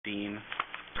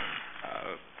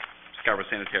Scarborough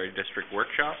Sanitary District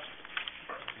Workshop.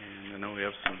 And I know we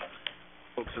have some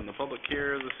folks in the public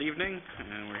here this evening,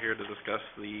 and we're here to discuss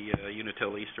the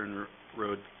Unitil Eastern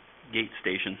Road Gate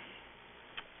Station.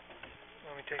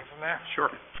 Let me take it from there.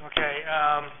 Sure. Okay.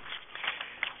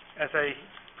 As I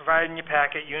provided in your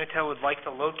packet, Unitil would like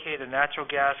to locate a natural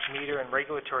gas meter and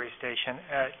regulatory station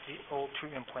at the old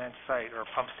treatment plant site, or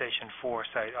Pump Station 4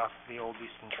 site off the old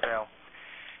Eastern Trail,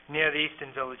 near the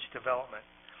Eastern Village development.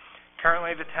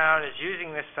 Currently, the town is using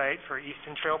this site for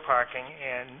Eastern Trail parking,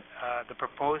 and the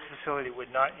proposed facility would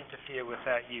not interfere with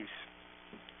that use.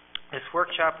 This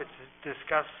workshop is to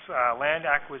discuss land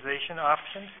acquisition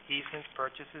options, easements,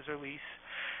 purchases, or lease,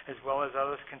 as well as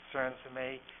other concerns that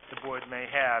the board may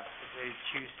have if they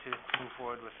choose to move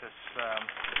forward with this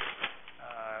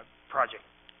project.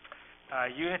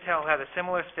 Unitil had a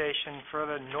similar station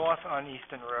further north on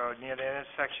Eastern Road near the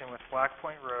intersection with Black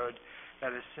Point Road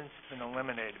that has since been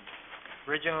eliminated.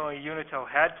 Originally, Unitil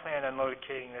had planned on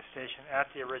locating this station at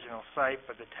the original site,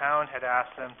 but the town had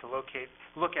asked them to look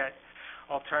at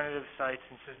alternative sites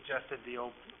and suggested the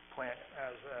old plant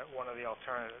as one of the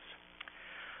alternatives.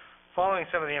 Following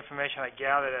some of the information I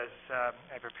gathered as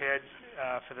I prepared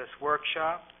for this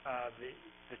workshop, the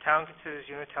town considers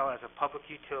Unitil as a public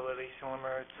utility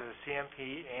similar to the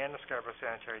CMP and the Scarborough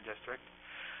Sanitary District.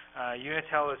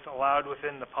 Unitil is allowed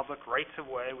within the public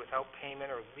rights-of-way without payment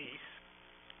or lease.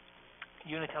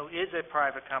 Unitil is a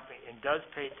private company and does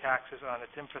pay taxes on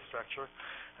its infrastructure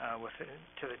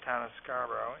to the town of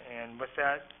Scarborough. And with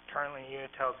that, currently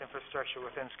Unitil's infrastructure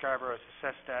within Scarborough is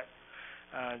assessed at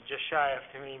just shy of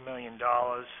 $3 million.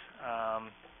 The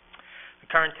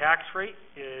current tax rate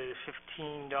is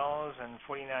 $15.49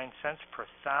 per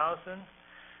thousand.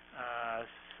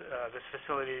 This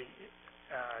facility,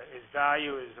 its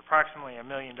value is approximately $1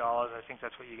 million. I think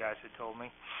that's what you guys had told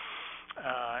me.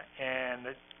 And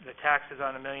the taxes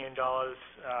on $1 million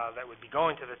that would be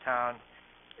going to the town,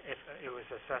 if it was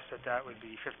assessed at that, would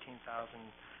be $15,500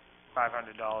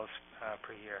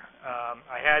 per year.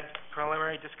 I had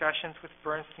preliminary discussions with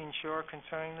Bernstein Shore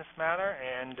concerning this matter,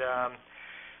 and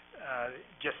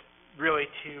just really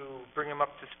to bring them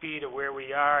up to speed of where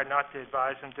we are, not to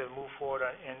advise them to move forward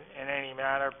in any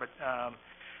matter, but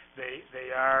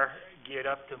they are geared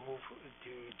up to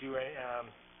do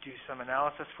some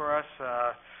analysis for us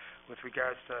with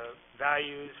regards to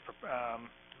values,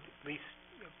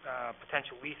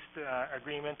 potential lease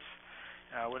agreements,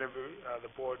 whatever the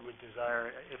board would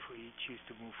desire if we choose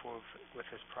to move forward with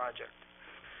this project.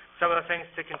 Some of the things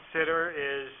to consider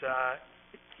is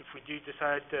if you do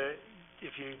decide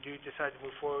to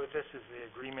move forward with this, is the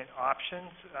agreement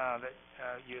options that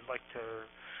you'd like to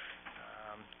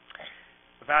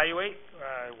evaluate,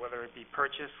 whether it be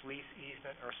purchase, lease,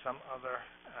 easement, or some other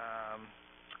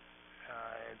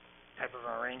type of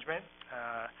arrangement.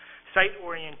 Site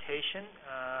orientation,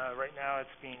 right now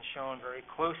it's being shown very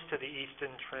close to the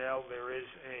Eastern Trail. There is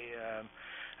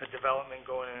a development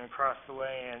going in across the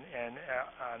way, and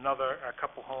a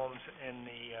couple homes in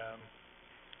the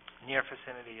near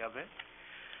vicinity of it.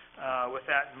 With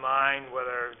that in mind,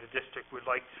 whether the district would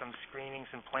like some screenings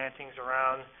and plantings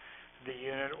around the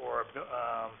unit, or to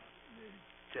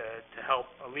help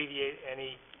alleviate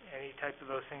any type of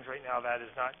those things right now, that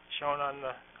is not shown on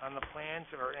the plans,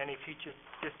 or any future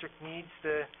district needs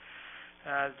the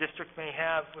district may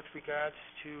have with regards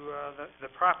to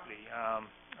the property.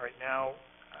 Right now,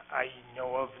 I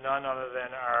know of none other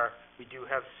than we do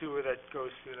have sewer that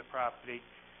goes through the property.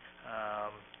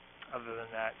 Other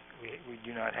than that, we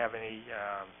do not have any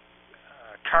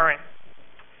current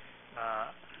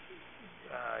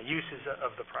uses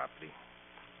of the property.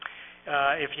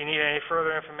 If you need any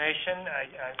further information,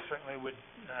 I certainly would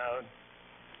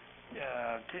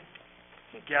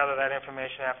gather that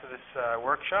information after this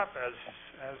workshop as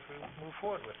we move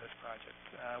forward with this project.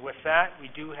 With that, we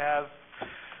do have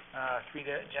three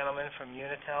gentlemen from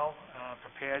Unitil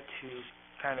prepared to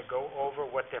kind of go over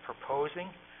what they're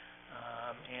proposing,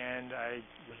 and I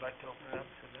would like to open it up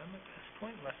to them at this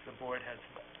point, unless the board has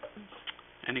some questions.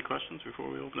 Any questions before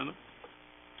we open it up?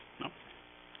 No?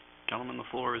 Gentlemen, the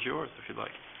floor is yours if you'd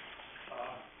like.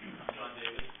 John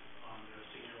Davis, I'm the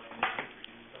senior land manager for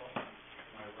Unitil. To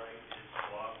my right is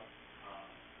Bob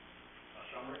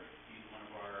Shumrick. He's one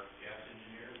of our gas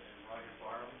engineers, and Roger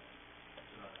Barham is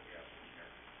another gas engineer.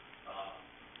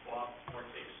 Bob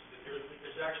Mortace.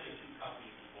 There's actually two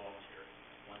companies involved here.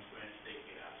 One's Granite State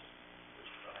Gas, which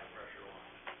is the high pressure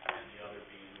line, and the other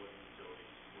being Woodland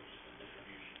Utilities, which is the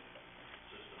distribution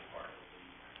system part of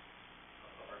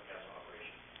our gas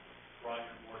operation.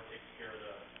 Roger Moore takes care of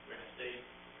the Granite State,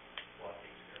 Bob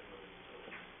takes care of the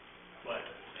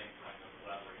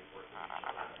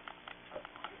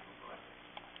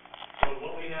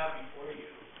what we have before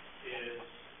you is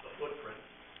the footprint.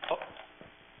 Oh,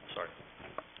 sorry.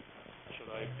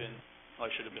 I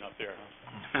should have been up there,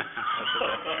 huh?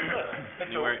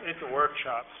 It's a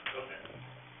workshop. Okay.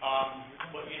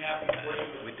 What you have before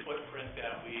you is the footprint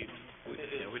that we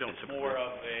don't it's more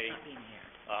of a,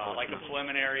 like a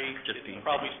preliminary. It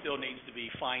probably still needs to be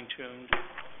fine-tuned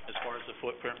as far as the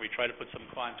footprint. We try to put some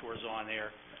contours on there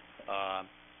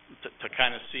to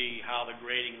kind of see how the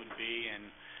grading would be, and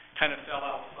kind of fell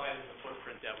outside of the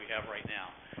footprint that we have right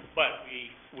now. But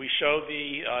we show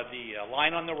the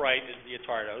line on the right is the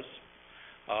Atardos.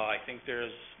 I think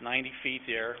there's 90 feet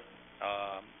there,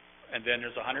 and then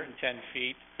there's 110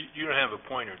 feet. You don't have a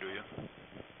pointer, do you?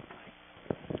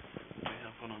 I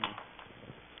have one on the...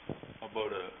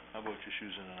 How about just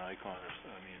using an icon, a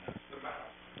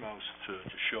mouse to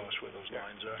show us where those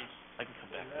lines are? I can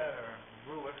come back.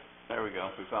 Ruler. There we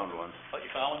go. We found one. Oh, you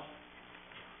found one?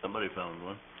 Somebody found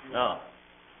one. Oh.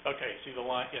 Okay, see the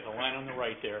line? Yeah, the line on the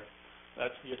right there.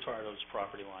 That's the Atardos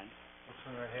property line. This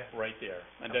one right here? Right there.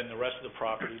 And then the rest of the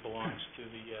property belongs to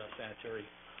the sanitary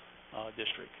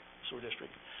district, sewer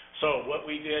district. So what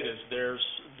we did is there's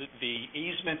the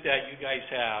easement that you guys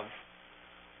have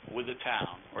with the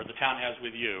town, or the town has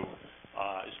with you,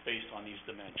 is based on these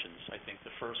dimensions. I think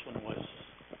the first one was,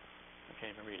 I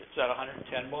can't even read it. Is that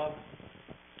 110, Bob?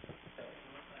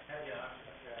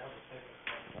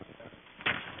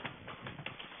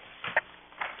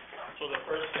 So the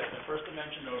first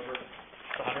dimension over is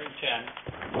 110.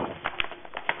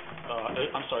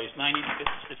 I'm sorry, it's 90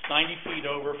 feet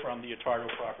over from the Atardo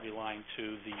property line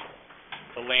to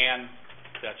the land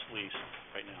that's leased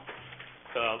right now.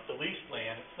 The leased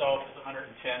land itself is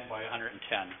 110 by 110.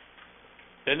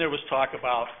 Then there was talk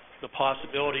about the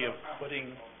possibility of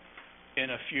putting in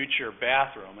a future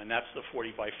bathroom, and that's the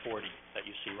 40 by 40 that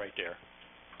you see right there.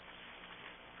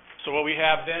 So what we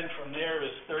have then from there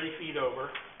is 30 feet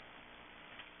over,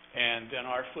 and then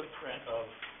our footprint of,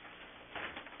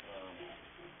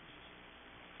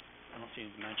 I don't see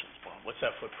any dimensions, Bob. What's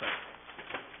that footprint?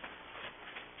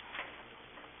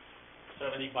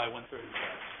 70 by 135.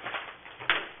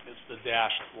 It's the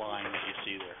dashed line that you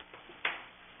see there.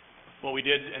 What we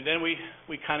did, and then we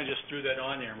kind of just threw that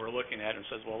on there, and we're looking at it and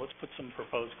says, well, let's put some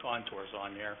proposed contours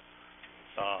on there,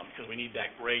 because we need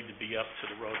that grade to be up to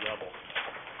the road level.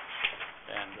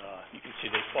 And you can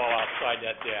see they fall outside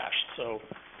that dash. So,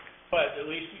 but at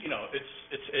least, you know,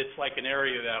 it's like an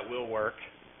area that will work,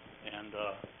 and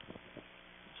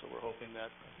so we're hoping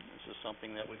that this is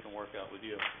something that we can work out with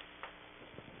you.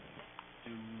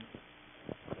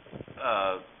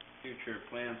 Future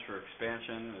plans for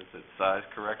expansion, is it sized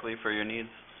correctly for your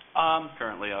needs?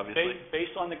 Currently, obviously.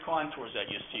 Based on the contours that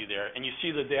you see there, and you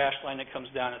see the dash line that comes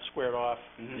down, it's squared off,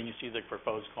 and then you see the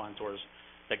proposed contours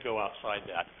that go outside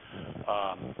that.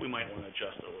 We might want to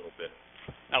adjust it a little bit.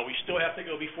 Now, we still have to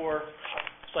go before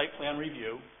site plan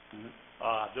review.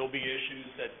 There'll be issues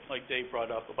that, like Dave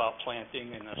brought up, about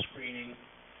planting and screening,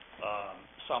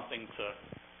 something to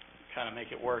kind of make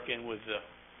it work in with the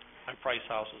high-price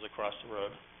houses across the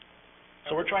road.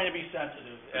 So we're trying to be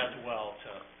sensitive as well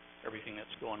to everything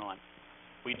that's going on.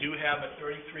 We do have a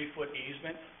 33-foot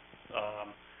easement,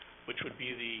 which would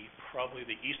be probably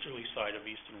the easterly side of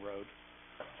Easton Road,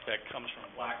 that comes from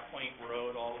Black Point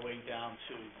Road all the way down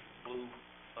to Blue.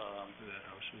 That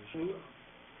house is.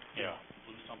 Yeah,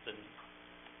 Blue something.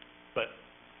 But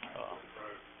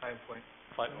Pine Point.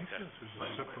 Okay. There's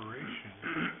a separation.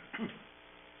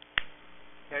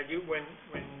 Yeah, when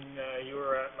you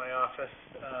were at my office,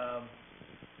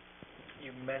 you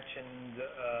mentioned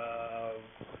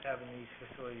having these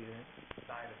facilities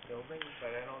inside a building,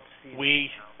 but I don't see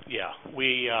that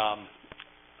now.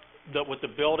 With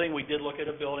the building, we did look at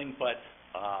a building, but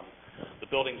the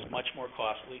building's much more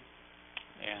costly,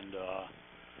 and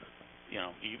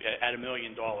at $1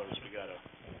 million, we gotta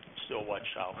still watch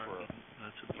out for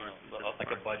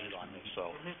like a budget on this.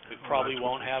 So we probably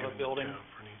won't have a building.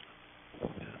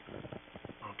 Okay.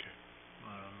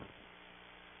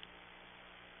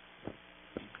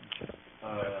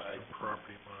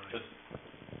 Property line. Just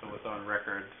so it's on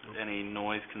record, any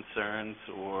noise concerns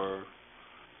or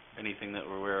anything that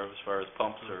we're aware of as far as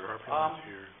pumps or... Property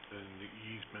here, then the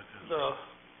easement is...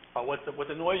 What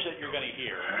the noise that you're going to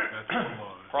hear, That's the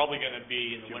line. probably going to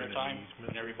be in the Given an wintertime,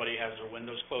 easement. when everybody has their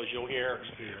windows closed, you'll hear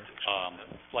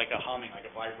like a humming, like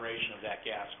a vibration of that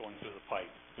gas going through the pipe.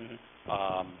 And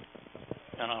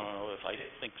I don't know if I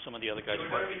think some of the other guys...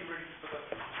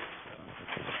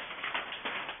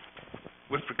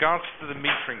 With regards to the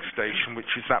metering station,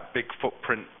 which is that big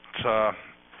footprint that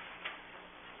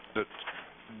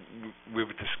we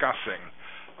were discussing,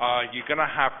 you're going to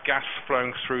have gas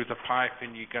flowing through the pipe,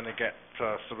 and you're going to get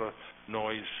sort of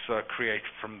noise created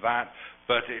from that.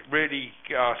 But it really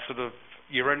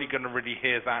you're only going to really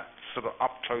hear that sort of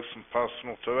up close and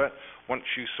personal to it. Once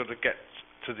you sort of get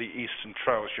to the eastern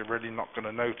trails, you're really not going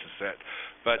to notice it.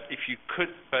 But if you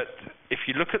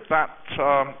look at that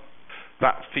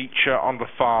feature on the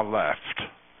far left,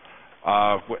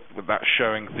 with that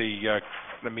showing the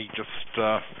let me just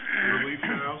Relief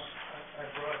valves?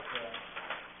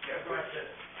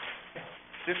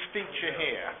 this feature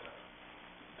here.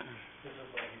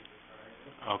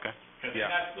 Okay. Yeah.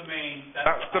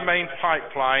 That's the main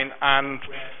pipeline, and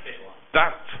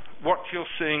what you're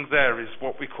seeing there is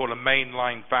what we call a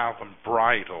mainline valve and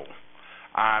bridle,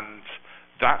 and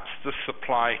that's the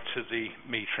supply to the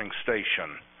metering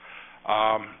station.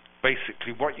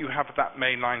 Basically, what you have at that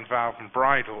mainline valve and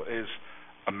bridle is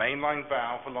a mainline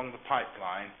valve along the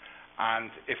pipeline, and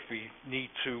if we need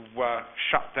to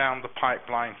shut down the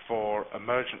pipeline for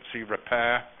emergency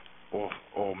repair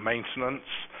or maintenance,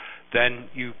 then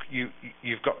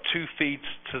you've got two feeds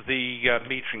to the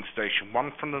metering station,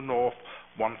 one from the north,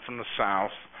 one from the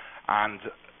south, and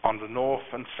on the north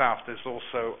and south there's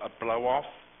also a blow-off.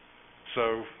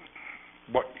 So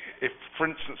if, for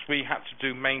instance, we had to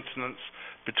do maintenance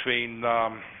between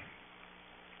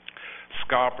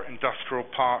Scarborough Industrial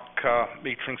Park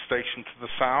metering station to the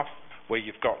south, where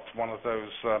you've got one of those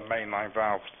mainline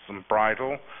valves and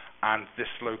bridle, and this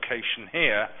location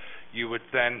here, you would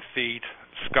then feed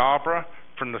Scarborough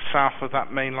from the south of that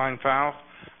mainline valve,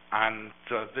 and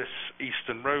this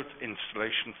Eastern Road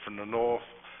installation from the north,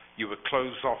 you would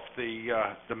close off the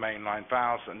mainline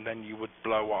valves, and then you would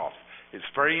blow off. It's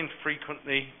very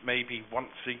infrequently, maybe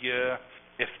once a year,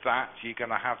 if that, you're going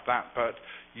to have that, but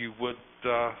you would,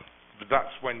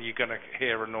 that's when you're going to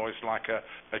hear a noise like a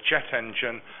jet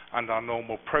engine, and our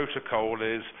normal protocol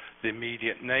is the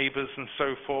immediate neighbours and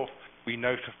so forth, we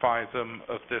notify them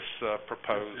of this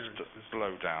proposed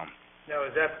blowdown. Now,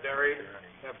 is that buried,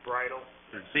 that bridle?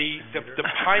 The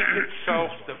pipe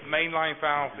itself, the mainline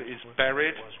valve is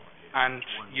buried, and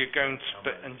you're going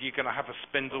to have a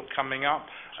spindle coming up,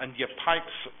 and your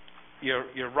pipes,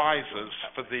 your risers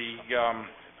for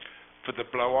the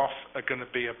blow off are going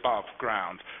to be above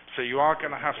ground. So you are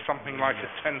going to have something like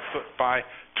a 10-foot by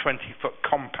 20-foot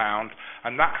compound,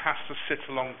 and that has to sit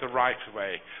along the right of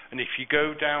way. And if you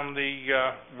go down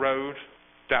the road,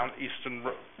 down Eastern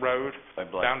Road,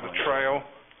 down the trail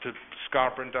to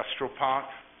Scarborough Industrial Park,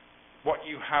 what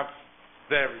you have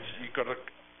there is you've got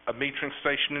a metering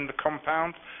station in the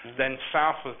compound. Then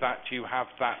south of that you have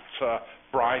that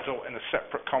bridle in a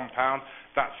separate compound.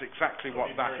 That's exactly what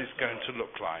that is going to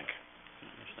look like.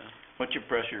 What's your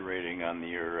pressure rating on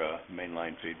your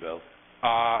mainline feed valve?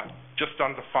 Just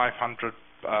under 500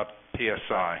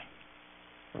 psi.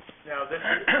 Now,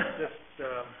 this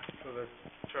for the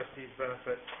trustees'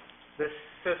 benefit, this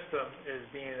system is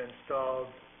being installed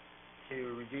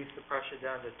to reduce the pressure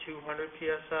down to 200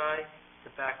 psi to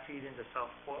backfeed into South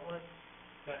Portland.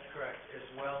 That's correct,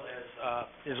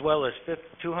 as well as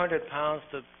 200 pounds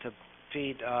to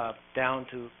feed down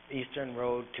to Eastern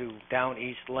Road to down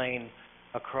East Lane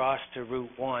across to Route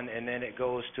 1, and then it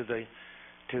goes to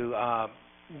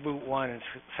Route 1 in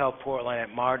South Portland at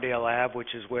Mardale Ave,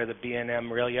 which is where the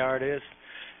B&M rail yard is,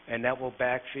 and that will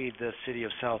backfeed the city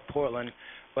of South Portland.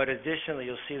 But additionally,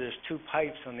 you'll see there's two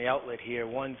pipes on the outlet here.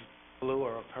 One's blue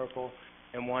or purple,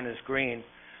 and one is green.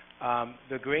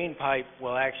 The green pipe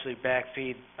will actually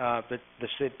backfeed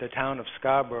the town of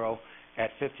Scarborough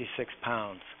at 56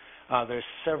 pounds. There's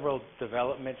several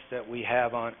developments that we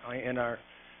have on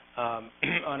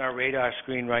our radar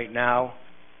screen right now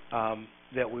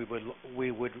that we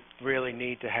would really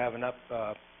need to have an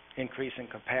increase in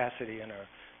capacity in our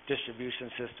distribution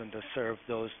system to serve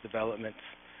those developments.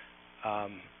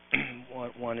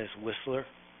 One is Whistler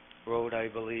Road, I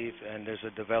believe, and there's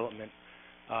a development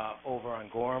over on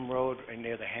Gorham Road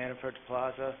near the Hannaford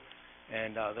Plaza,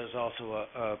 and there's also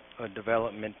a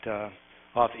development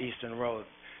off Eastern Road.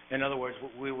 In other words,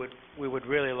 we would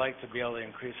really like to be able to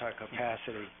increase our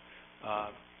capacity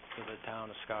to the town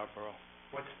of Scarborough.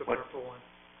 What's the purple one?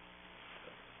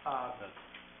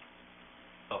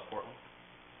 South Portland?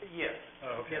 Yes.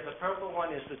 Oh, okay. Yeah, the purple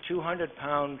one is the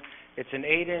 200-pound. It's an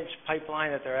 8-inch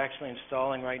pipeline that they're actually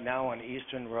installing right now on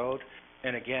Eastern Road.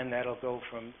 And again, that'll go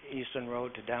from Eastern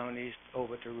Road to down east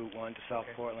over to Route 1 to South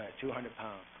Portland at 200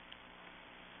 pounds.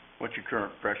 What's your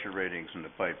current pressure ratings in the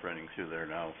pipe running through there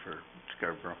now for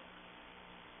Scarborough?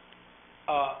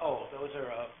 Those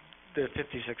are they're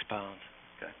 56 pounds.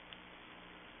 Okay.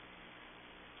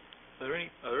 Are there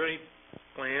any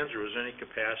plans, or is any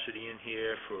capacity in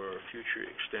here for future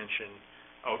extension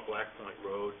out Black Point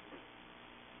Road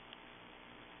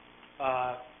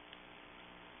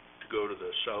to go to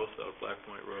the south out Black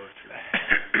Point Road?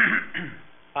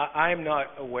 I'm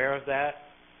not aware of that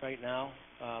right now.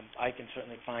 I can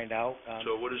certainly find out.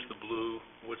 So what is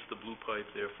what's the blue pipe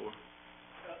there for?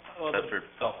 That's for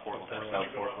South Portland. South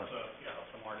Portland. Up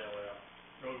to Mardale Ave.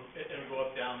 Road, it'll go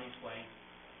up down East Lane,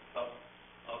 up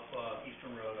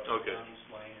Eastern Road, up Okay. down East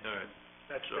Lane. All right.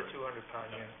 That's the 200-pound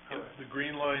unit. The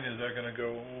green line, is that gonna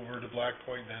go over to Black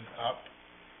Point then up?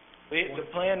 The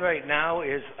plan right now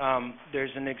is,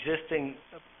 there's an existing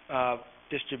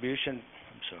distribution,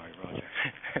 I'm sorry, Roger.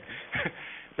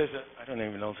 I don't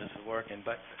even know if this is working,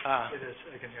 but It is,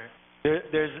 I can hear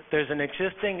it. there's an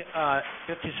existing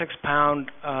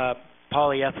 56-pound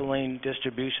polyethylene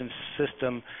distribution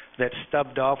system that's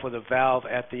stubbed off with a valve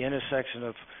at the intersection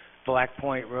of Black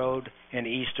Point Road and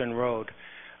Eastern Road.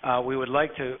 We would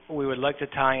like to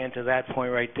tie into that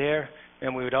point right there,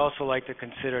 and we would also like to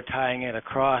consider tying it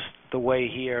across the way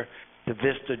here to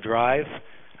Vista Drive,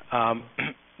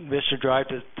 Vista Drive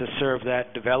to serve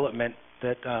that development,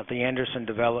 that the Anderson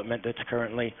development that's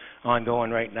currently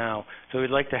ongoing right now. So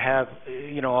we'd like to have,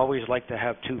 always like to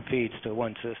have two feeds to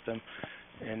one system,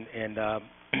 and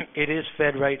it is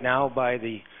fed right now by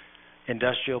the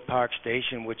Industrial Park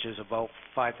Station, which is about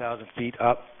 5,000 feet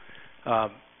up,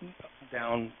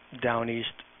 down east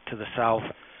to the south.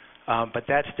 But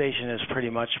that station has pretty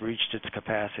much reached its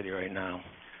capacity right now.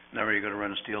 Now, are you gonna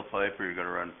run steel pipe, or are you gonna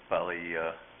run poly,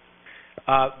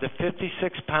 The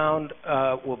 56-pound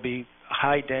will be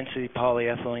high-density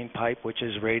polyethylene pipe, which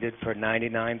is rated for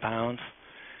 99 pounds.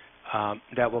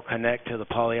 That will connect to the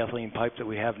polyethylene pipe that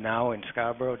we have now in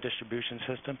Scarborough distribution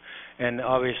system. And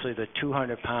obviously the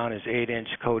 200-pound is 8-inch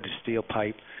coated steel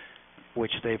pipe,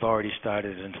 which they've already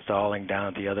started installing down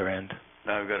at the other end.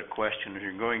 Now, I've got a question. If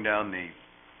you're going down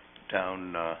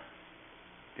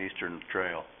Eastern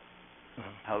Trail,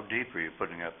 how deep are you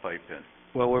putting that pipe in?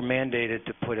 Well, we're mandated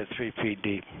to put it 3 feet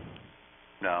deep.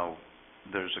 Now,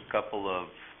 there's a couple of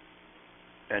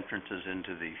entrances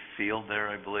into the field there,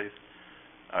 I believe.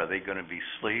 Are they gonna be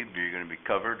sleeved, are you gonna be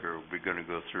covered, or are we gonna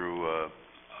go through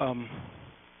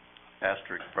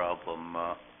asterisk problem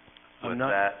with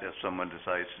that if someone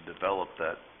decides to develop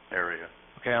that area?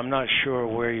 Okay, I'm not sure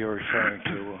where you're referring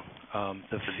to.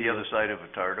 The other side of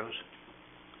Atardo's?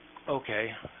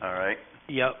 Okay. All right.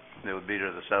 Yep. It would be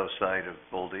to the south side of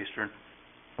Old Eastern.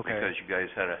 Okay. Because you guys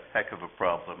had a heck of a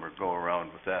problem or go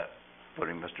around with that,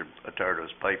 putting Mr.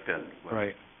 Atardo's pipe in.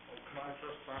 Right.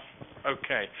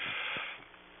 Okay.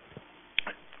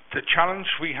 The challenge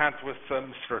we had with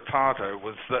Mr. Attardo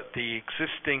was that the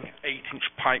existing 8-inch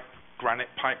granite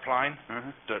pipeline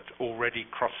that already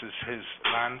crosses his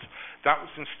land, that was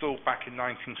installed back in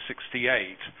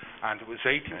 1968, and it was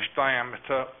 8-inch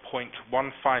diameter,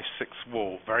 .156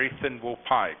 wall, very thin wall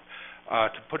pipe.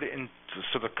 To put it into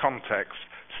sort of context,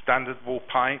 standard wall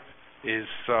pipe is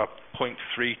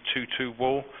 .322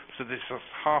 wall, so this is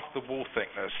half the wall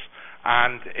thickness,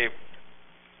 and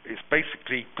it's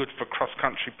basically good for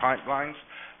cross-country pipelines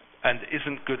and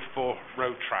isn't good for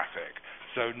road traffic.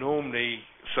 So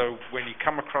when you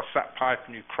come across that pipe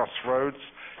and you cross roads,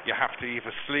 you have to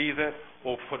either sleeve it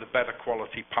or put a better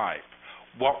quality pipe.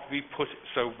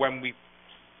 When we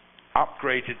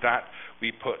upgraded that,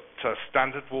 we put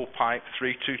standard wall pipe,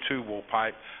 322 wall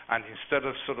pipe, and instead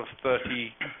of sort of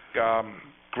 30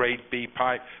 grade B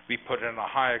pipe, we put in a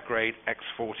higher grade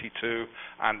X42,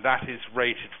 and that is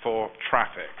rated for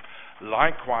traffic.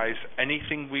 Likewise,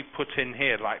 anything we put in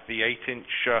here, like the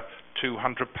 8-inch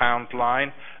 200-pound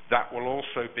line, that will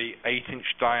also be 8-inch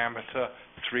diameter,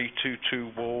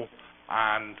 322 wall,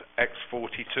 and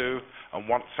X42. And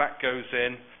once that goes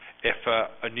in, if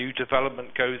a new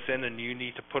development goes in and you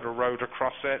need to put a road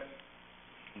across it,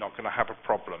 not going to have a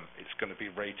problem. It's going to be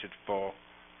rated for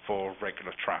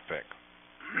regular traffic.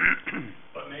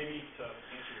 But maybe to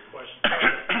answer your question,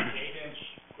 the 8-inch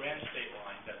Grand State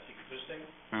line that's existing,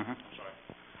 I'm sorry,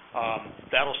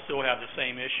 that'll still have the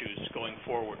same issues going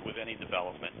forward with any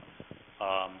development.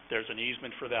 There's an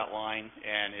easement for that line,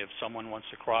 and if someone wants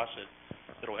to cross it,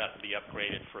 it'll have to be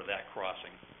upgraded for that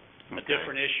crossing. A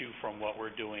different issue from what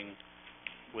we're doing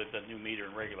with the new meter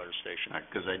and regulator station.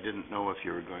 Because I didn't know if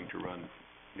you were going to run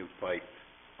new pipe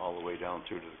all the way down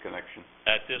through to the connection.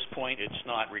 At this point, it's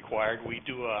not required. We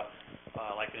do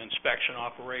like an inspection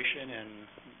operation, and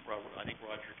I think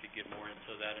Roger could get more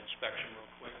into that inspection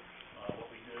real quick,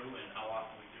 what we do and how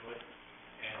often we do it.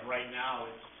 And right now,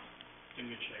 it's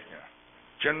in good shape. Yeah.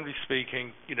 Generally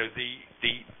speaking,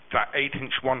 that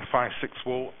 8-inch 156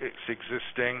 wall, it's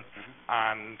existing,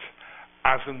 and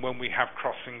as and when we have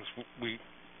crossings, we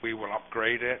we will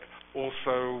upgrade it.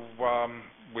 Also,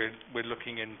 we're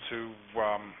looking into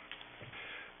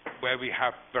where we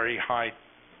have very high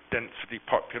density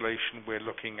population, we're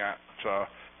looking at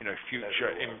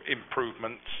future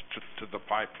improvements to the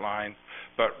pipeline.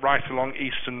 But right along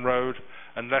Eastern Road,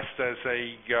 unless there's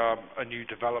a new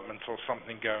development or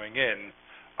something going in,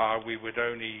 we would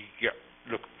only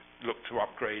look to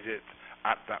upgrade it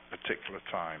at that particular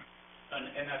time. And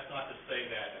that's not to say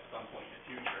that at some point in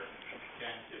the future,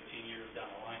 10, 15 years down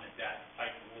the line, that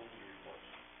pipe will be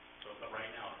replaced. So, but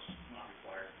right now, it's not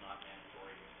required, not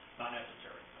mandatory, not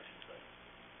necessary, I should say.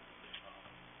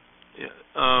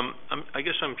 I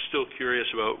guess I'm still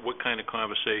curious about what kind of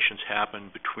conversations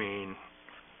happen between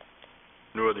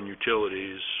Northern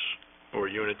Utilities or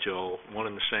Unitil, one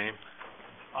and the same?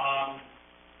 Yeah,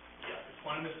 it's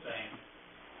one and the same.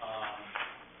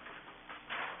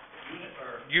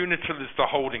 Unitil is the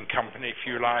holding company, if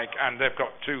you like, and they've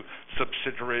got two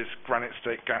subsidiaries, Granite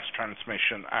State Gas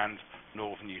Transmission and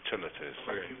Northern Utilities.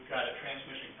 Okay. You've got a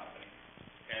transmission company,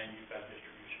 and you've got a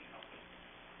distribution company.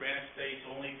 Granite State's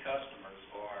only customers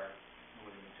are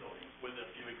Northern Utilities, with a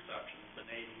few exceptions. The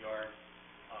Navy Yard, I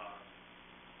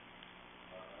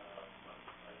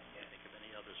can't think of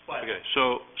any others. But Okay,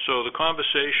 so the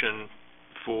conversation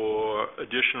for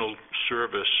additional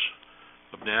service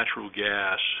of natural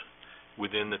gas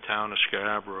within the town of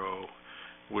Scarborough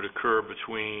would occur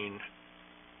between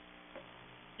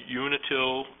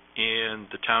Unitil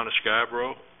and the town of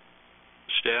Scarborough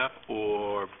staff,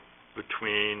 or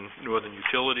between Northern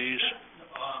Utilities?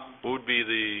 What would be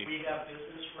the... We have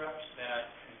business reps that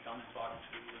can come and talk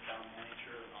to the town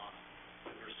manager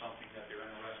if there's something that they're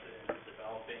interested in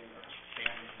developing or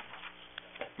expanding.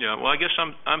 Yeah, well, I guess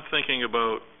I'm thinking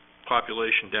about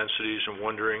population densities and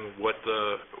wondering what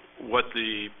the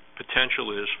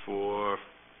potential is for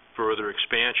further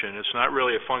expansion. It's not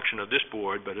really a function of this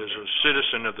board, but as a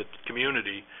citizen of the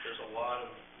community. There's a lot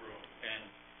of room, and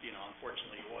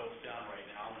unfortunately, oil's down right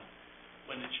now. And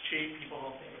when it's cheap, people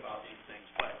don't think about these things.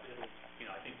 But it'll,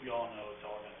 I think we all know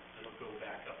it'll go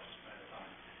back up some kind of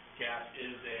time. Gas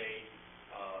is it's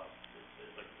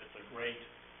a great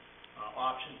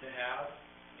option to have,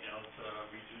 to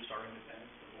reduce our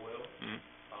independence of oil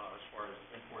as far as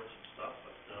imports and stuff.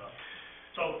 But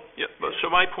so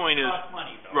my point is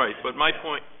money, though. Right, but my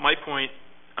point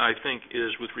I think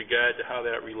is with regard to how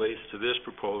that relates to this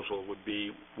proposal would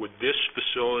be, would this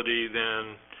facility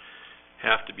then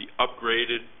have to be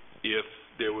upgraded if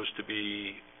there was to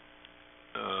be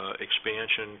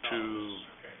expansion to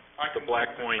the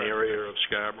Black Point area of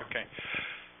Scarborough? Okay.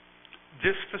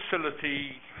 This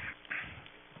facility,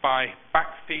 by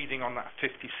backfeeding on that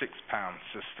 56-pound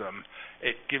system,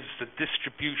 it gives the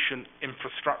distribution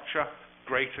infrastructure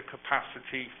greater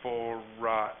capacity for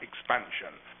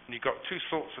expansion. And you've got two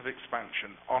sorts of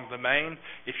expansion. On the Maine,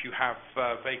 if you have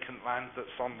vacant land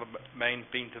that's on the Maine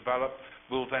being developed,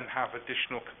 we'll then have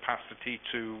additional capacity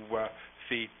to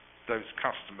feed those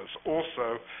customers.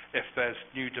 Also, if there's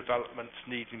new developments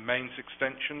needing mains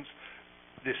extensions,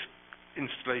 this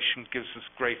installation gives us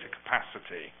greater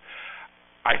capacity.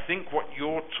 I think what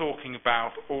you're talking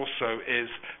about also is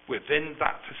within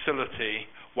that facility,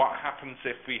 what happens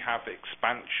if we have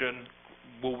expansion?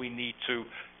 Will we need to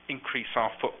increase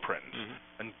our footprint?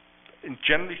 And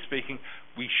generally speaking,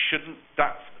 we shouldn't.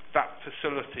 That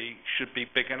facility should be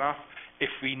big enough. If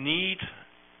the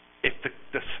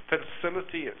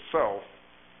facility itself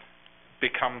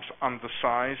becomes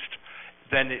undersized,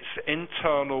 then its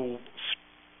internal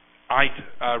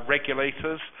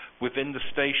regulators within the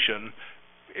station.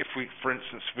 If for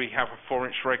instance, we have a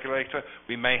 4-inch regulator,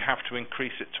 we may have to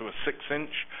increase it to a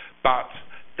 6-inch, but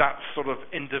that's sort of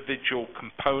individual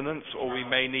components, or we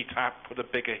may need to put a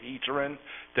bigger heater in.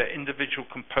 They're individual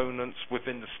components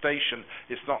within the station.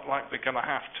 It's not like we're going to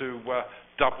have to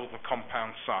double the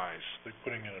compound size. They're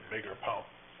putting in a bigger pump.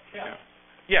 Yeah.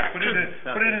 Yeah. Put it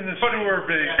in the sewer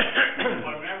bay.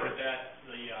 Well, remember that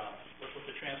with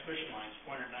the transmission lines,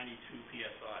 492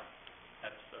 psi.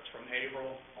 That's from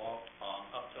Haverhill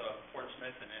up to Fort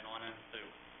Smith and then on into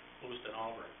Lewiston,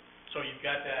 Auburn. So you've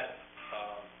got that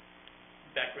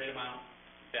great amount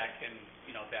that can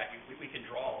we can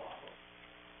draw off of.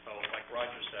 So like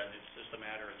Roger said, it's just a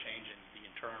matter of changing the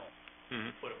internal.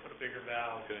 Put a bigger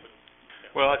valve. Okay.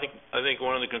 Well, I think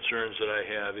one of the concerns that I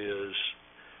have is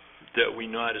that we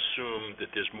not assume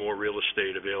that there's more real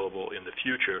estate available in the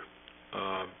future.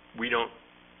 We don't,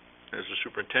 as the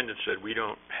superintendent said, we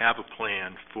don't have a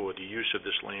plan for the use of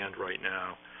this land right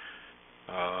now.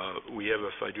 We have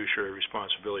a fiduciary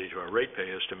responsibility to our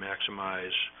ratepayers to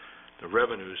maximize the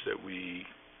revenues that we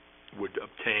would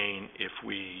obtain if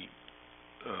we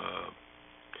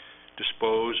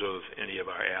dispose of any of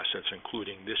our assets,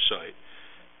 including this site.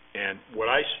 And what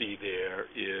I see there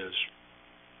is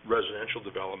residential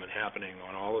development happening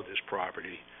on all of this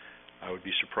property. I would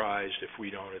be surprised if we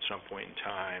don't, at some point in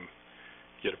time,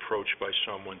 get approached by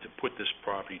someone to put this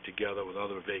property together with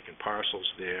other vacant parcels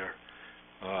there,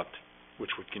 which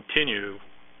would continue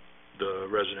the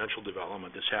residential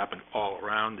development that's happened all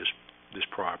around this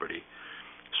property.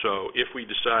 So if we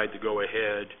decide to go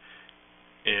ahead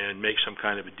and make some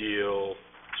kind of a deal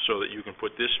so that you can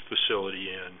put this facility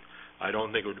in, I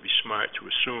don't think it would be smart to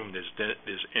assume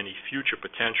there's any future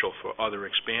potential for other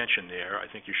expansion there. I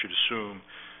think you should assume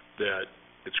that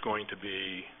it's going to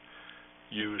be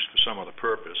used for some other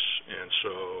purpose. And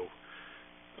so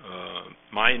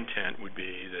my intent would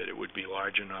be that it would be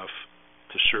large enough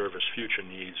to service future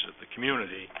needs of the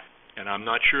community, and I'm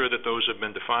not sure that those have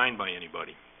been defined by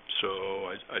anybody.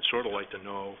 So I'd sort of like to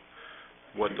know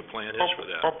what the plan is for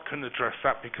that. Bob can address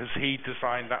that because he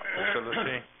designed that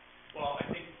facility. Well, I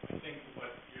think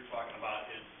what you're talking about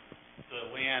is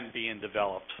the land being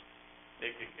developed.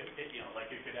 It like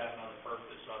it could have another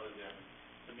purpose other than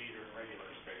the meter and regular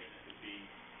station. It could be...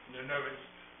 No, it's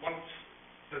once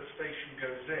the station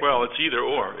goes in. Well, it's either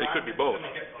or. It could be both. It's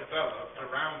going to get developed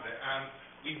around it, and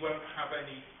we won't have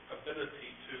any ability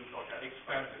to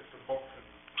expand it to Boxon.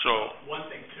 So one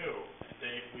thing too,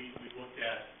 Dave, we looked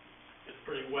at, it's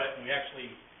pretty wet, and we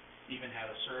actually even had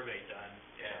a survey done,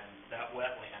 and that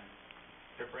wetland,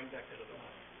 bring back to the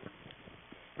wetland.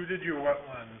 Who did your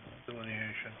wetland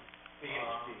delineation?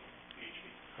 PHP.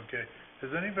 Okay. Has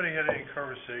anybody had any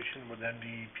conversation with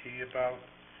NDEP about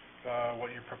what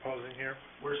you're proposing here?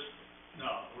 We're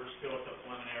still at the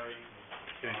preliminary.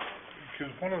 Okay.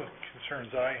 Because one of the concerns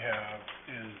I have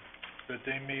is that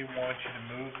they may want you to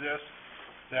move this.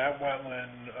 That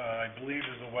wetland, I believe,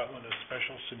 is a wetland of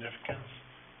special significance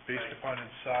based upon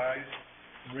its size.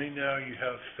 Right now, you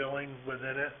have filling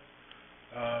within it.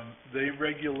 They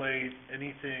regulate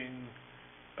anything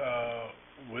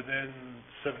within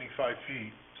 75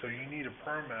 feet, so you need a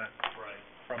permit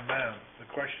from them. The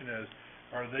question is,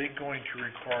 are they going to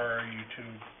require you to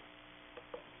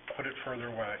put it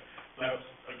further away? That's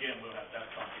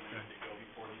something that they go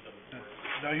before these other boards.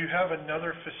 Now, you have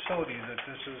another facility that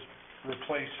this is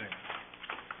replacing,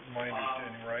 my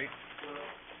understanding, right?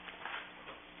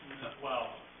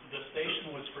 Well, the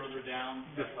station was further down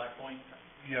at Black Point.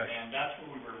 Yes. And that's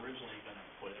where we were originally going to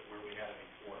put it, where we had it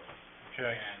before.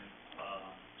 Okay. And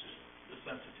just the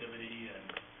sensitivity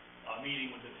and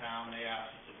meeting with the town, they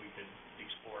asked us if we could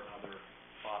explore another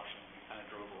option. We kind of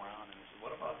drove around and said,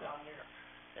 what about down there?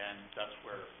 And that's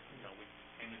where, we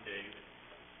came to David.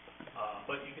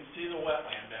 But you can see the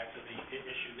wetland, back to the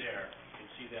issue there. You can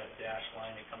see that dash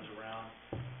line that comes around.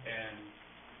 And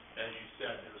as you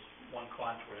said, there's one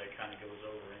contour that kind of goes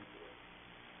over into it.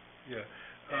 Yeah.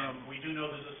 And we do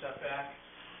know there's a setback,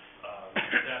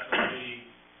 definitely,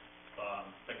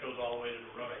 that goes all the way to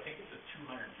the road. I think it's a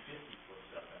 250-foot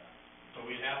setback. So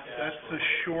we'd have to ask That's the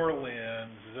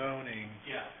shoreland zoning.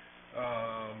 Yeah.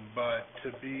 But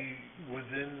to be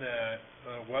within that,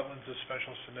 wetlands of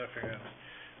special significance,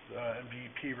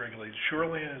 MDEP regulates.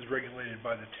 Shoreland is regulated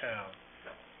by the town.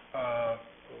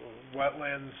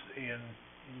 Wetlands and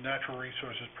natural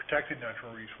resources, protected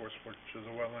natural resource, which is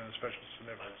a wetland of special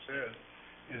significance,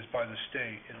 is by the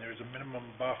state, and there's a minimum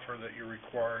buffer that you're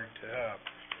required to have.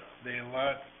 They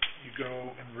let you go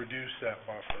and reduce that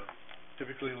buffer.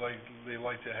 Typically, they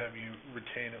like to have you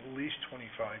retain at least 25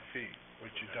 feet,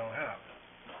 which you don't have.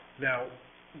 Now,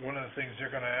 one of the things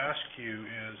they're going to ask you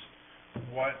is,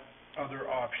 what other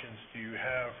options do you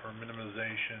have for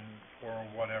minimization or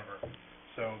whatever?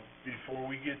 So before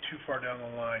we get too far down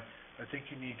the line, I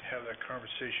think you need to have that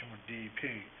conversation with DEP.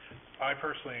 I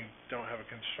personally don't have a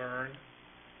concern.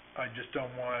 I just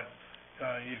don't want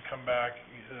you to come back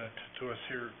to us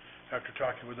here after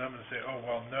talking with them and say, oh,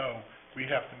 well, no, we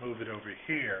have to move it over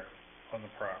here on the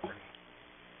property.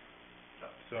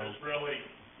 So there's really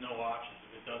no options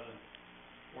if it doesn't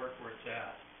work where it's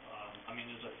at.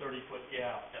 There's a 30-foot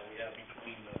gap that we have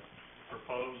between the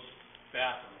proposed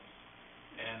bathrooms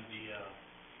and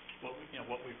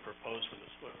what we proposed for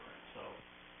this footprint. So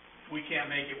if we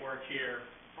can't make it work here,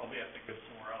 probably have to go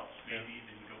somewhere else. Maybe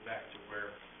even go back to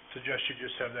where. Suggest you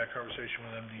just have that conversation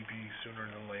with MDB sooner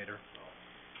than later.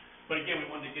 But again, we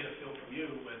wanted to get a feel from you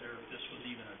whether this was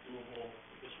even a doable,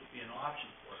 this would be an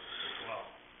option for us as well.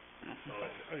 So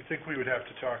I think we would have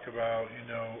to talk about,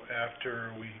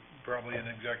 after we, probably an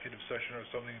executive session or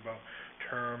something about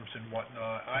terms and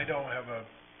whatnot. I don't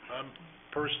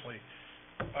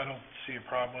see a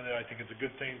problem with it. I think it's a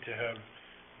good thing to have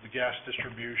the gas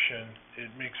distribution.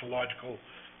 It makes a logical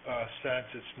sense.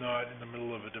 It's not in the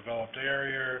middle of a developed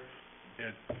area.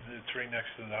 It's right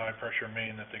next to the high-pressure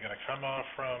main that they're gonna come off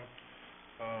from.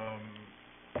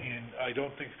 And I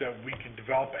don't think that we can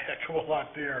develop a heck of a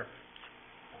lot there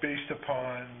based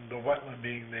upon the wetland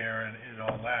being there and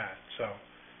all that, so.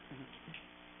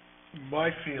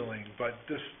 My feeling, but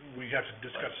we have to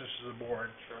discuss this as a board.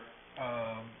 Sure.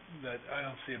 That I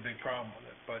don't see a big problem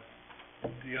with it, but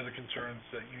the other concerns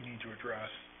that you need to address,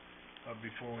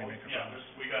 before we make a comment.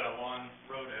 We got a long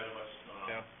road ahead of us,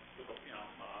 Yeah.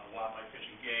 wildlife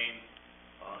fishing game,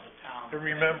 the town. And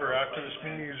remember, after this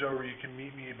meeting is over, you can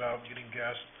meet me about getting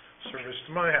gas service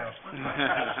to my house.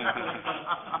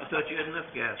 I thought you had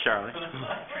enough gas. Charlie?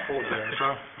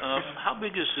 How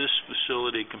big is this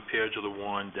facility compared to the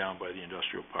one down by the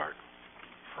industrial park?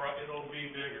 It'll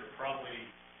be bigger, probably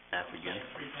Half again.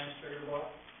 3 times bigger, Bob.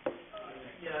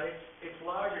 Yeah, it's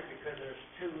larger because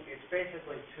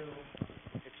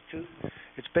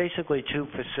it's basically two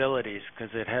facilities,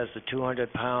 because it has the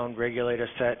 200-pound regulator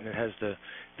set and it has the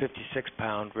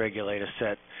 56-pound regulator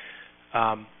set.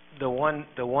 The one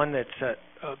that's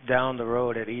down the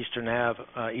road at Eastern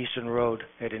Road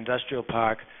at Industrial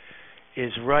Park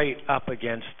is right up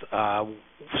against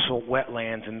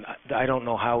wetlands, and I don't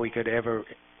know how we could ever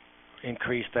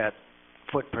increase that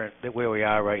footprint where we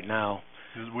are right now.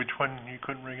 Which one you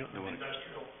couldn't regulate?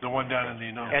 Industrial. The one down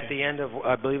in the At the end of,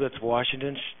 I believe it's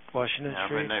Washington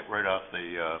Street. Right off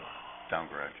the town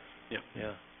garage.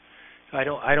 Yeah. I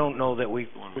don't know that we.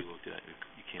 The one we looked at,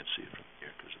 you can't see it from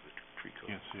here because of the tree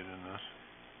cover. Can't see it in this.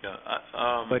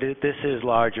 Yeah, But this is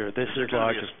larger. This is Is there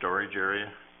gonna be larger. a storage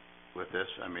area with this?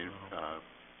 I mean,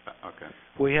 okay.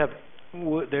 We have.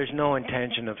 There's no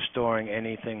intention of storing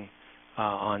anything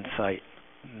on site.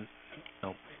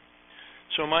 No.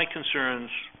 So my concerns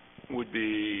would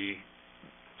be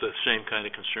the same kind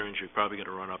of concerns you're probably going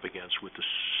to run up against with the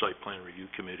site plan review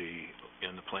committee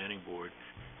and the planning board,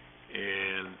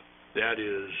 and that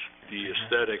is the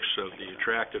aesthetics of the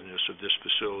attractiveness of this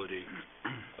facility.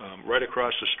 Right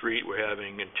across the street, we're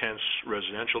having intense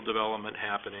residential development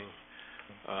happening.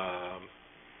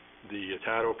 The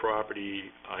Atato property,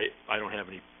 I don't have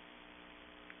any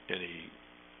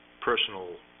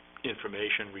personal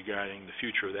information regarding the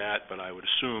future of that, but I would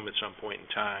assume at some point in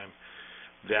time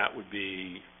that would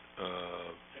be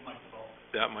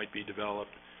might be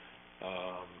developed.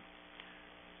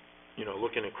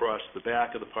 Looking across the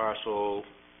back of the parcel,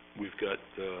 we've got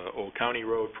Old County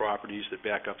Road properties that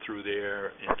back up through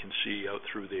there and can see out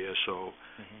through there, so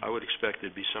I would expect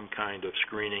there'd be some kind of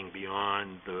screening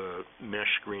beyond the mesh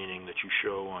screening that you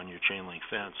show on your chain link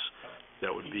fence.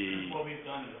 That would be... What we've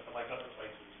done, like other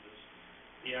places, is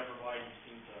the arborvitae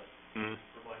seem to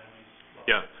provide a nice...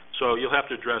 Yeah, so you'll have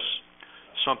to address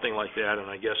something like that, and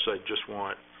I guess I just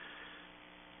want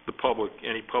the public,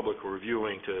 any public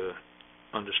reviewing, to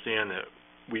understand that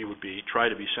we would try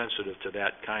to be sensitive to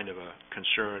that kind of a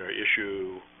concern or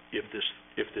issue if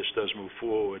this does move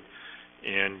forward,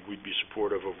 and we'd be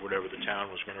supportive of whatever the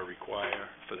town was going to require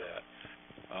for that.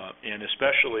 And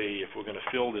especially if we're going to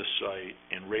fill this site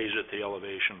and raise it the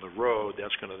elevation of the road,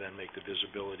 that's going to then make the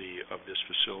visibility of this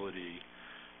facility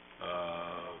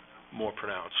more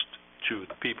pronounced to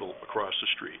the people across the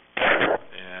street.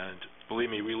 And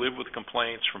believe me, we live with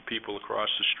complaints from people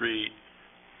across the street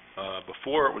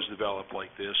before it was developed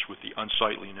like this, with the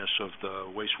unsightliness of the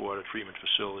wastewater treatment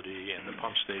facility and the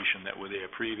pump station that were there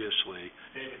previously.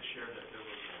 David shared that there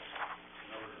was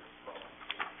another problem.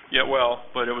 Yeah, well,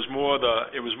 but it was more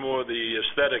the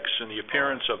aesthetics and the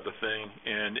appearance of the thing,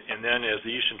 and then as the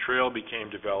Eastern Trail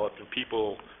became developed and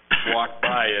people walked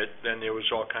by it, then there was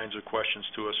all kinds of questions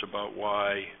to us about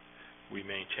why we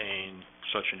maintain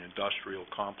such an industrial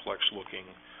complex-looking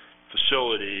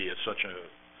facility at such a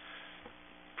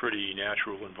pretty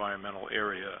natural environmental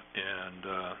area,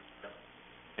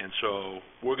 and so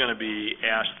we're going to be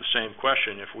asked the same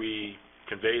question if we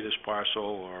convey this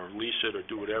parcel or lease it or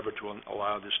do whatever to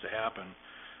allow this to happen.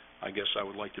 I guess I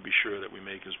would like to be sure that we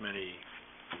make as many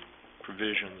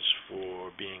provisions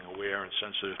for being aware and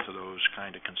sensitive to those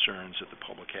kind of concerns that the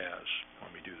public has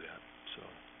when we do that. So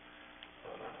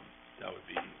that would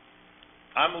be...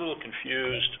 I'm a little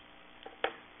confused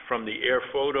from the air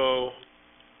photo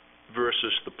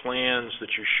versus the plans that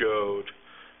you showed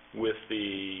with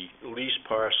the lease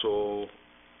parcel,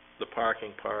 the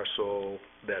parking parcel,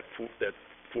 that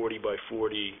 40 by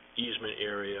 40 easement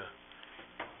area.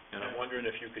 And I'm wondering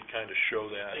if you could kind of show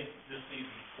that. This needs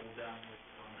to be pulled down with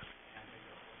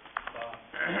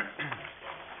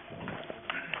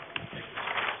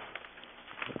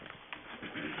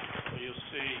so you'll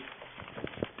see,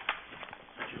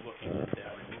 as you're looking at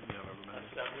that,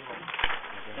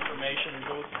 information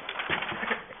goes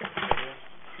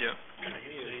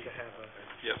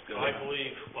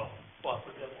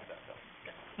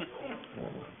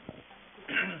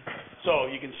So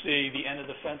you can see the end of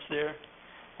the fence there,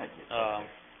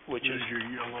 which is Here's your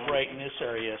yellow. right in this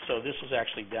area, so this is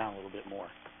actually down a little bit more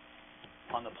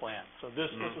on the plan. So this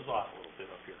is off a little bit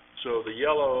up here. So the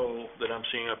yellow that I'm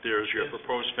seeing up there is your Is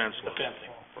proposed fence The line?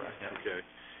 fencing, correct. Okay.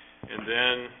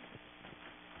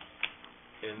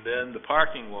 And then the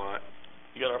parking lot,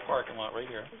 You got our parking lot right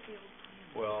here.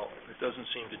 well, it doesn't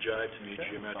seem to jive to me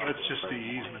geometrically. That's just the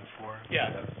easement for it.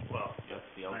 Yeah, well, That's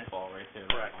the outfall right there.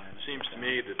 Correct. It seems to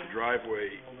me that the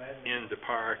driveway into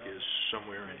park is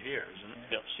somewhere in here, isn't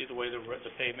it? yep, see the way the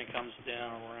pavement comes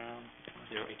down around,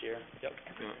 Yeah. right here? Yep.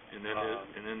 Yeah,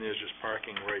 and then there's just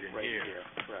parking right in Right here. here,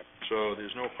 correct. So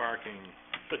there's no parking,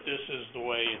 But this is the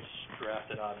way it's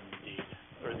drafted out in the deed,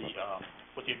 or the,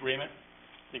 with the agreement.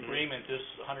 The agreement, this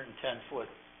 110-foot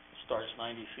starts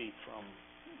 90 feet from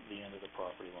the end of the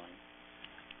property line.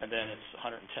 And then it's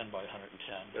 110 by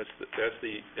 110.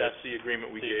 that's the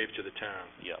agreement we gave to the town.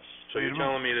 Yes. So you're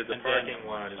telling me that the And then- parking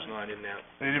lot is not in that?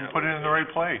 They didn't put it in the right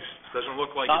place. Doesn't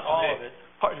look like it's Not all there. of it,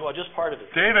 well, just part of it.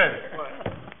 David,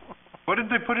 what did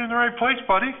they put in the right place,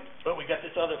 buddy? But we got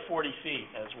this other 40 feet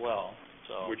as well,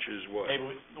 so. Which is what?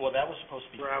 Maybe, well, that was supposed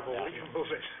to be. Gravel, we bathrooms. can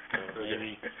move it.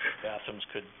 Maybe bathrooms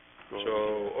could go. So,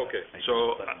 okay,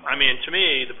 so, I mean, to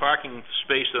me, the parking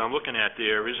space that I'm looking at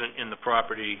there isn't in the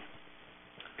property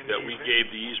that we gave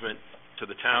the easement to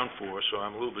the town for, so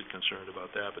I'm a little bit concerned about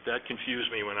that. But that confused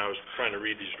me when I was trying to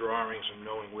read these drawings and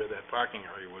knowing where that parking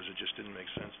area was. It just didn't make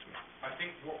sense to me. I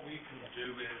think what we can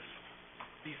do is,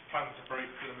 these plans are very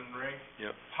preliminary.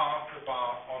 Yep. Part of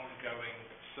our ongoing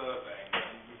surveying,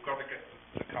 we've got to get them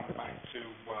to come back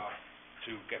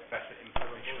to get better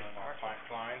information on our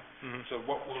pipeline. Mhm. So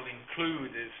what we'll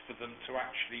include is for them to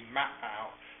actually map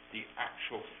out the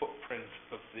actual footprint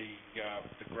of the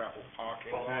gravel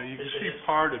parking. Yeah, you can see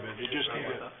part of it, they just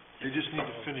need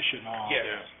to finish it off. Yes.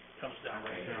 Yeah. Comes down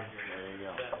right here, There you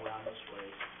go. then around this way.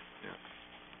 Yeah.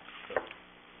 So,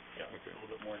 yeah, a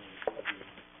little bit more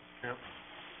neat.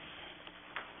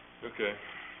 Okay,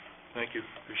 thank you,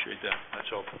 appreciate that, that's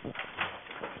helpful.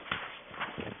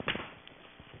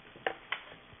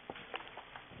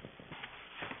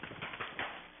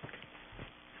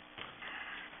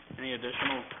 Any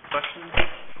additional questions?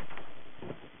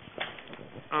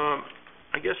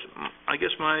 I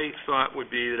guess my thought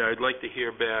would be that I'd like to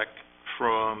hear back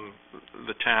from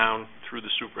the town through the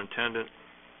superintendent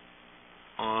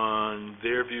on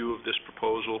their view of this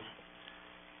proposal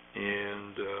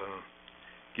and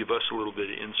give us a little bit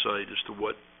of insight as to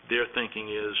what their thinking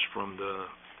is from the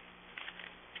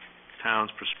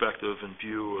town's perspective and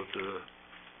view of the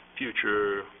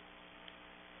future.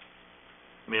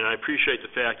 I mean, I appreciate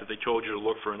the fact that they told you to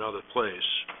look for another place.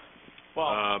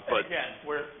 Well, but again,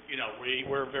 we're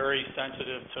very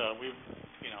sensitive to,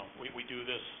 we do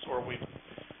this, or we've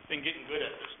been getting good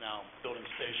at this now, building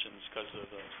stations, because of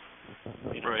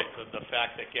Right. the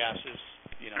fact that gas is,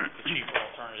 the cheaper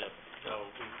alternative. So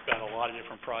we've got a lot of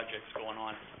different projects going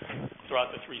on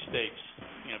throughout the 3 states,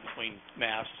 between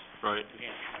Mass, Right. New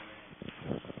Hampshire, and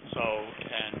Maine. So,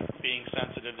 and being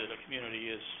sensitive to the community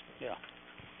is,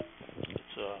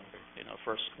 it's,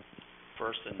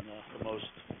 first and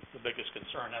the biggest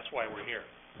concern. That's why we're here.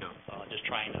 Yeah. Just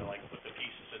trying to put the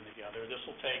pieces in together. This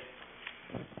will take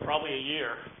probably a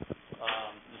year.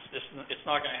 It's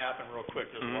not going to happen real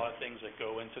quick. There's a lot of things that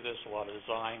go into this, a lot of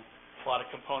design, a lot of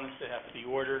components that have to be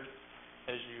ordered.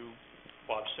 As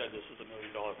Bob said, this is $1 million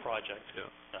project. Yeah.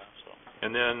 So.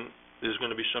 And then there's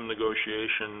going to be some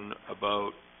negotiation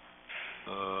about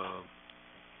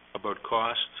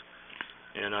cost,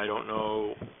 and I don't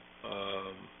know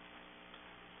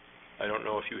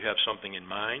if you have something in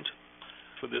mind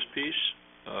for this piece,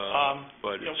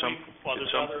 but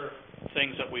there's other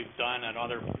things that we've done and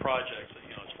other projects that,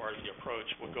 as far as the approach,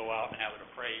 we'll go out and have it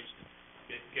appraised,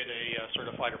 get a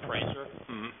certified appraiser,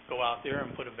 go out there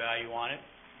and put a value on it,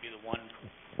 be the one,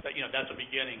 that, that's a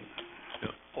beginning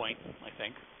point, I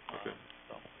think. Okay.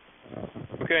 So.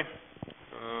 Okay.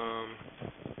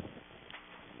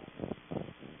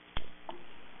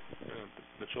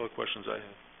 That's all the questions I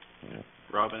have.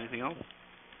 Rob, anything else?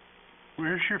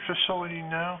 Where's your facility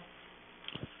now?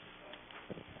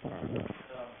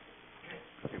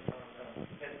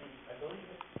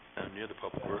 Near the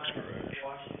Public Works garage.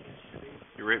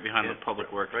 You're right behind the Yeah, Public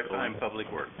Works Right building. behind Public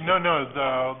Works. No,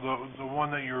 the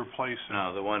one that you're replacing.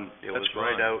 No, the one, it was That's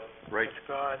right fine. out, right, It's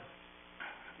gone.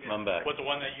 I'm back. But the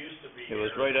one that used to be It was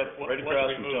here, right up, right was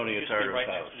across from removed. Tony It used to be Attardo's right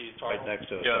house. next to the Right Attardo. next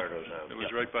to Yeah. Attardo's house. It was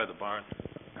right by the barn,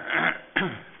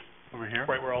 Over here?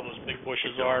 Right where all those big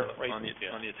bushes are, right. on the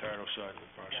yeah. Attardo side of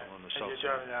the parcel, on the As south you're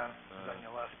side. driving down, it's on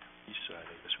your left. East side,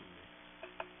 I guess.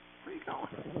 Where are you going?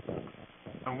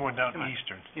 I'm going down Come on.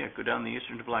 Eastern. Yeah, go down the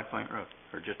Eastern to Black Point Road,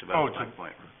 or just Oh, about it's Black a-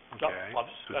 Point Road. Okay, I'll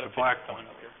just so got it's a a Black picture coming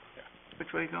Point. up here. Yeah.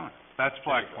 Which way are you going? That's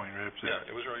Black Point right up there. Yeah,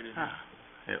 it was right in. Ah,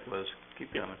 it was, keep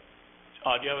coming,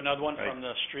 Do you have another one Right. from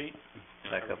the street?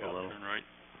 back up a little, Turn right.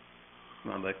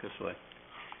 come on back this way.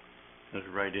 There's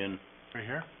right in, Right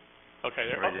here? Okay,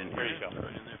 there, Right in there here. you go.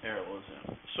 Right in there. There it was,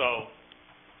 yeah. So,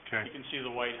 Okay. you can see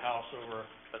the White House over,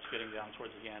 that's getting down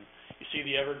towards the end. You see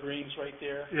the evergreens right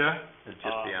there? Yeah, it's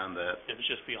just beyond that. It was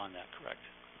just beyond that, correct.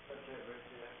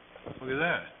 look at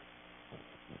that.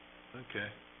 Okay.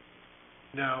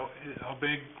 Now, how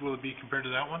big will it be compared to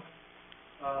that one?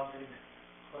 Yeah.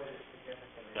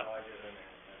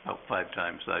 About 5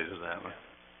 times size of that one.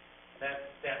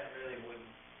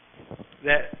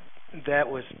 That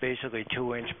was basically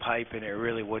 2-inch pipe, and it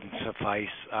really wouldn't suffice.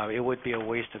 It would be a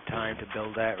waste of time to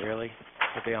build that, really,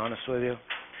 to be honest with you.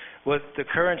 With the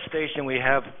current station we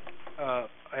have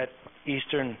at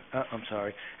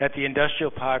at the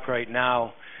industrial park right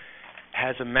now,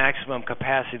 has a maximum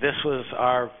capacity. This was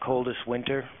our coldest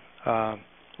winter.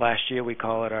 Last year, we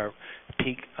call it our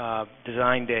peak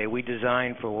design day. We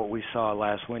designed for what we saw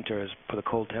last winter, as for the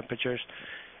cold temperatures,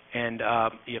 and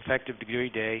the effective degree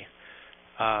day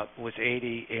was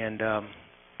 80, and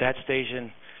that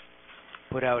station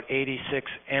put out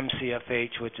 86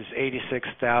 MCFH, which is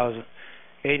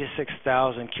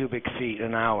 86,000 cubic feet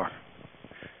an hour.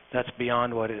 That's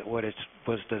beyond what it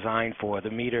was designed for. The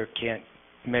meter can't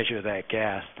measure that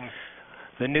gas.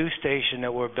 The new station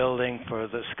that we're building for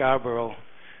the Scarborough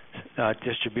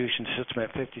distribution system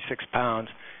at 56 pounds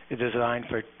is designed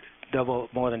for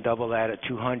more than double that at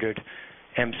 200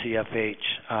 MCFH.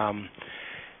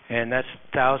 And that's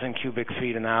 1,000 cubic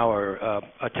feet an hour.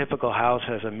 A typical house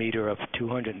has a meter of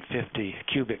 250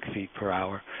 cubic feet per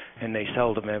hour, and they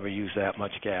seldom ever use that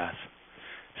much gas.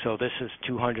 So this is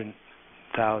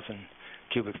 200,000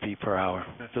 cubic feet per hour.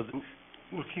 So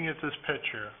Looking at this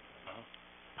picture,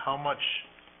 how much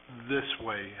this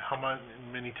way,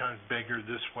 many times bigger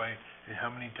this way, and how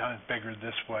many times bigger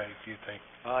this way, do you think?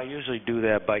 I usually do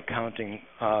that by counting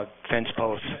fence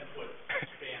posts.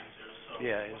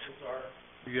 Yeah,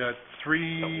 You got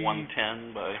three... Got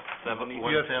 110 by 70? You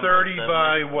got 30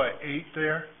 by, what, 8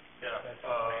 there? Yeah,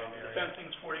 the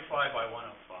fencing's 45 by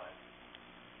 105.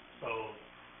 So,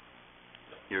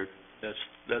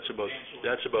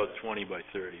 That's about 20 by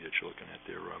 30 that you're looking at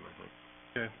there, Rob, I think.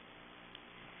 Okay.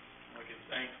 we can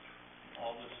thank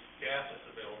all this gas that's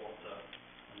available to the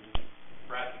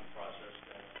fracking process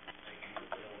that's making it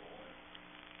available and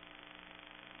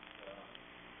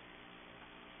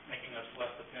making us less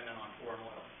dependent on foreign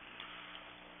oil.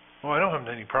 Well, I don't have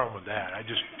any problem with that. I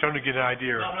just trying to get an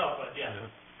idea. No, but yeah.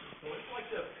 So it's like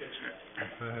the picture.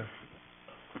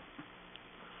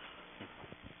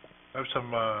 I have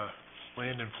some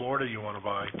land in Florida you want to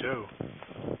buy, too.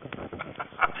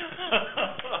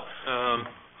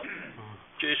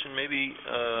 Jason, maybe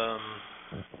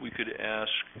we could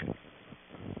ask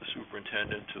the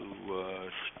superintendent to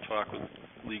talk with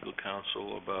legal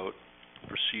counsel about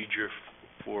procedure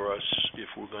for us if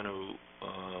we're going to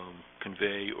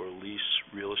convey or lease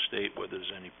real estate, whether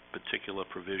there's any particular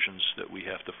provisions that we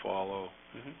have to follow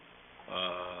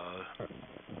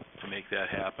to make that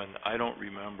happen. I don't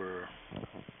remember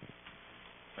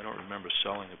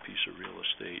selling a piece of real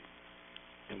estate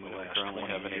in the last 20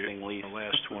 years. In the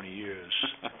last 20 years.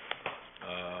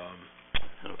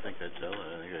 I don't think I'd sell it,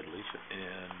 I think I'd lease it.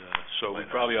 And so we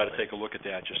probably ought to take a look at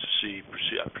that just to see.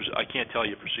 I can't tell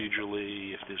you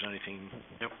procedurally if there's anything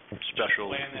special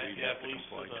Plan that that we'd you have have to leased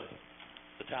comply to to.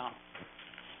 the town,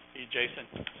 Jason.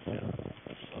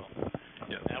 So,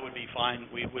 Yeah. that would be fine.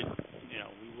 We would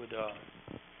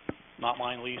not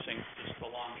mind leasing, just the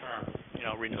long term,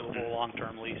 renewable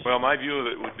long-term lease. Well, my view of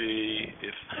it would be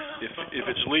if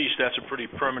it's leased, that's a pretty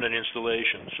permanent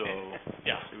installation, so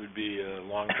Yeah. it would be a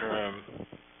long-term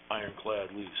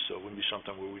ironclad lease, so it wouldn't be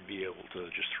something where we'd be able to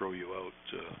just throw you out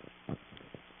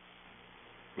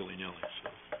willy-nilly, so.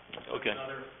 Okay.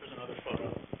 There's another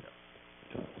photo.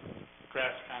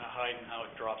 Grass kind of hiding how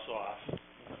it drops off.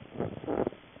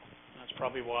 That's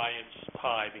probably why it's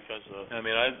high, because of... I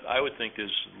mean, I would think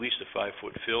there's at least a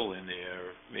 5-foot fill in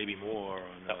there, maybe more.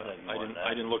 And, I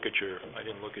didn't look at your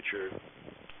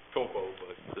topo,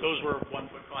 but Those were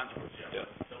 1-foot contours, Yeah.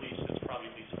 At least, it's probably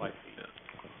at least 5 feet. Yeah.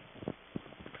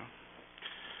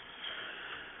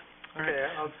 Okay,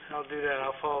 I'll do that.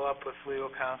 I'll follow up with legal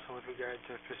counsel with regard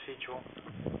to procedural,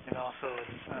 and also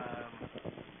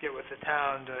get with the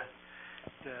town to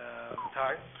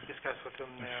discuss with them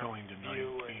They're their showing to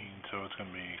view 19, so it's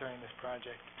gonna be during this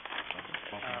project.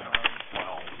 12.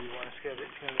 Do you want to schedule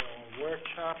a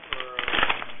workshop or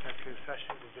an executive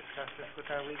session to discuss this with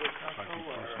our legal counsel,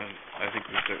 or? I think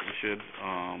we certainly should,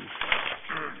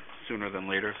 sooner than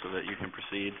later, so that you can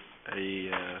proceed. I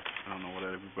don't know what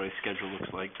everybody's schedule looks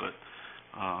like, but,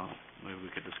 maybe we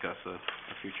could discuss a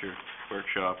future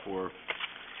workshop, or,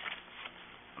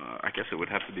 I guess it would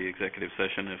have to be executive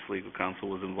session if legal counsel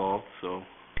was involved, so,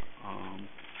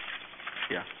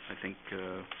 yeah, I think,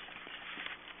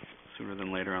 sooner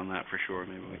than later on that for sure.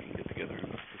 Maybe we can get together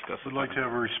and discuss it. I'd like to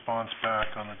have a response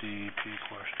back on the DEP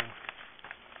question.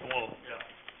 Well, yeah.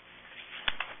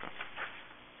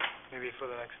 Maybe for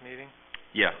the next meeting,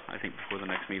 Yeah, I think before the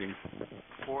next meeting,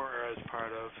 or as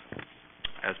part of?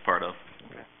 as part of.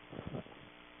 Okay.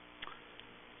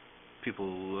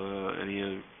 People,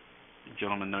 any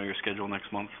gentlemen know your schedule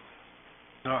next month?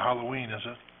 Not Halloween, is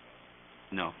it?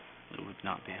 No, it would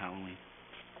not be Halloween.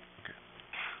 Okay.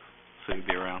 So you'd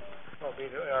be around? Well, we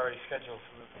already scheduled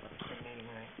for the meeting,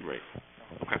 right? Right.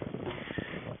 Okay.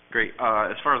 Great.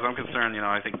 As far as I'm concerned,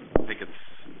 I think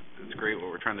it's great. What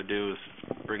we're trying to do is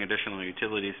bring additional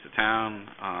utilities to town,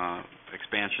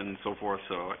 expansion and so forth.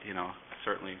 So,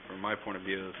 certainly from my point of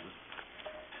view, this is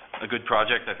a good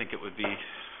project. I think it would be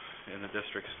in the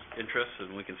district's interest,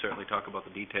 and we can certainly talk about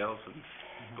the details and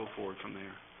go forward from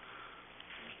there.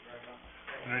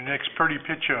 In the next pretty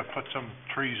picture, put some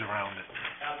trees around it.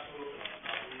 Absolutely.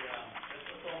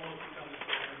 It's almost becoming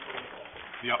so protocol.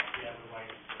 Yep. We have the right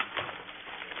to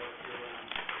work year-round.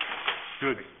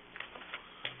 Good.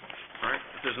 All right.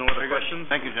 If there's no other questions?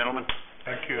 Thank you, gentlemen.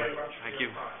 Thank you. Thank you.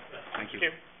 Thank you.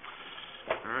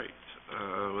 All right.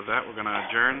 With that, we're going to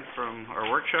adjourn from our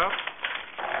workshop,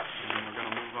 and we're going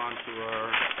to move on to our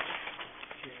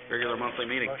regular monthly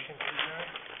meeting. Motion to adjourn?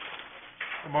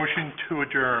 A motion to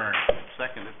adjourn.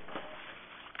 Seconded.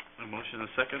 A motion and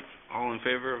a second. All in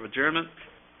favor of adjournment?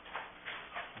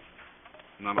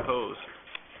 None opposed.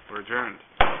 We're adjourned.